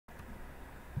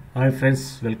Hi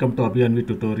friends, welcome to Abhiyanvi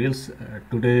tutorials.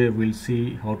 Today we'll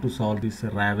see how to solve this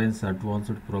Raven's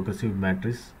advanced progressive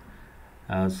matrix.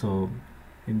 So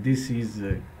in this is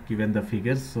given the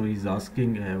figures. So he's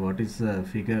asking what is the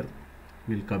figure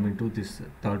will come into this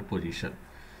third position.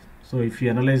 So if you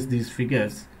analyze these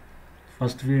figures,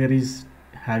 first figure is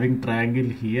having triangle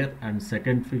here and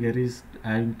second figure is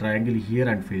having triangle here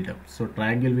and filled up. So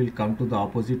triangle will come to the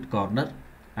opposite corner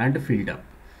and filled up,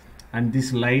 and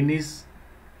this line is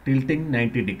tilting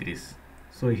 90 degrees.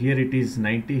 So here it is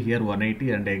 90, here 180,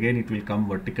 and again it will come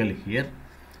vertical here.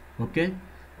 Okay,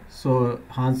 so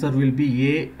answer will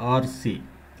be A or C.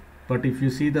 But if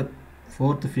you see the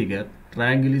fourth figure,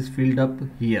 triangle is filled up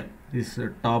here, this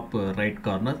top right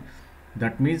corner.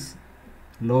 That means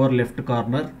lower left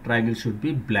corner triangle should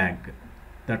be blank.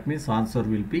 That means answer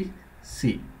will be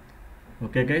C.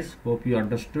 Okay guys, hope you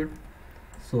understood.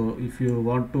 So if you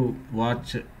want to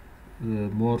watch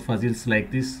more puzzles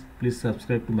like this, please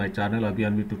subscribe to my channel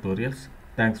Abhiyanvi tutorials.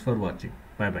 Thanks for watching.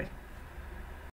 Bye bye.